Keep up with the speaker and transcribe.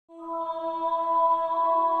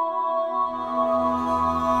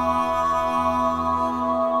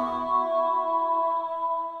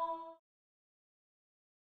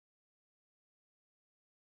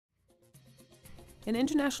An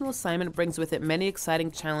international assignment brings with it many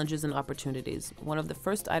exciting challenges and opportunities. One of the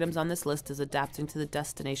first items on this list is adapting to the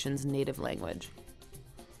destination's native language.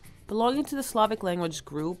 Belonging to the Slavic language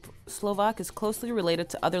group, Slovak is closely related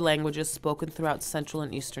to other languages spoken throughout Central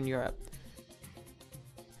and Eastern Europe.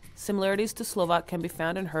 Similarities to Slovak can be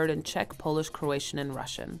found and heard in Czech, Polish, Croatian, and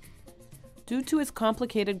Russian. Due to its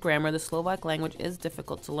complicated grammar, the Slovak language is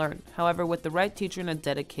difficult to learn. However, with the right teacher and a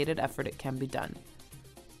dedicated effort, it can be done.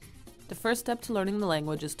 The first step to learning the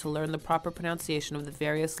language is to learn the proper pronunciation of the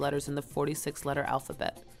various letters in the 46-letter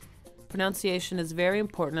alphabet. Pronunciation is very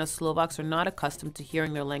important as Slovaks are not accustomed to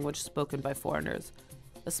hearing their language spoken by foreigners.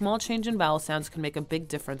 A small change in vowel sounds can make a big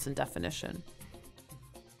difference in definition.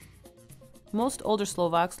 Most older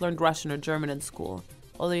Slovaks learned Russian or German in school.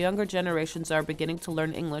 Although younger generations are beginning to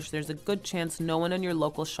learn English, there's a good chance no one in your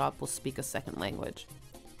local shop will speak a second language.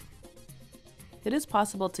 It is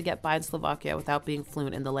possible to get by in Slovakia without being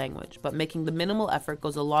fluent in the language, but making the minimal effort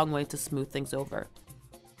goes a long way to smooth things over.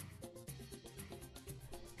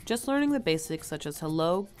 Just learning the basics such as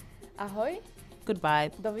hello, ahoj, goodbye,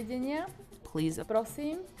 dovidenia, please,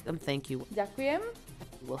 prosím, and thank you ďakujem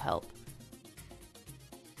will help.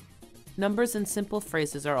 Numbers and simple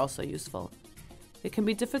phrases are also useful. It can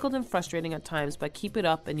be difficult and frustrating at times, but keep it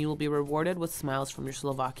up and you will be rewarded with smiles from your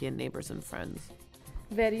Slovakian neighbors and friends.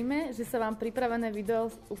 Veríme, že sa vám pripravené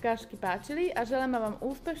video ukážky páčili a želáme vám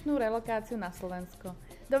úspešnú relokáciu na Slovensko.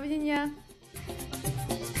 Dovidenia!